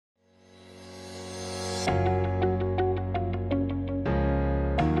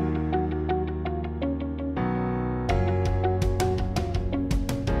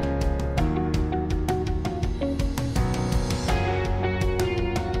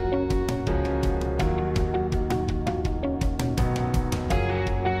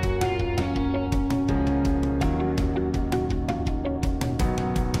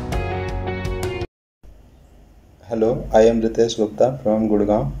Hello, I am Ritesh Gupta from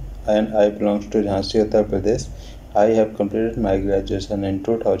Gurgaon and I belong to Jhansi, Uttar Pradesh. I have completed my graduation in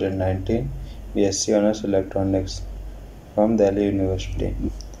 2019 BSc Honours Electronics from Delhi University.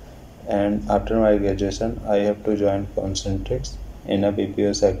 And after my graduation, I have to join Concentrix in a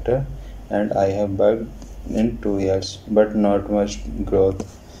BPO sector, and I have worked in 2 years but not much growth.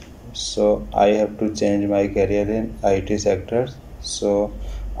 So I have to change my career in IT sector. So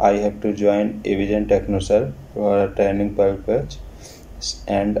I have to join Evision Technocell for a training purpose,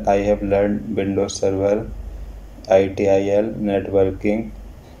 and I have learned Windows Server, ITIL, networking,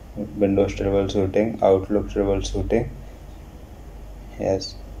 Windows troubleshooting, Outlook troubleshooting.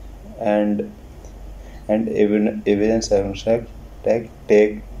 Yes, and Evision Samsung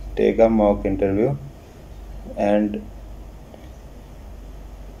take a mock interview, and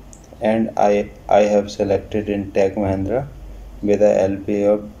I have selected in Tech Mahindra with a LPA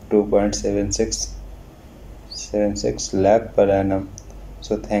of 2.76 lakh per annum.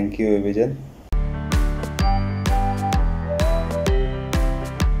 So thank you, Evision.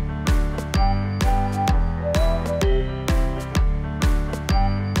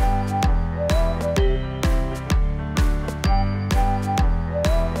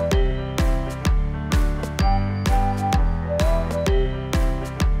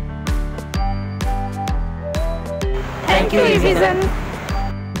 Thank you, Evision.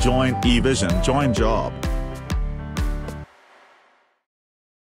 Join Evision, join job.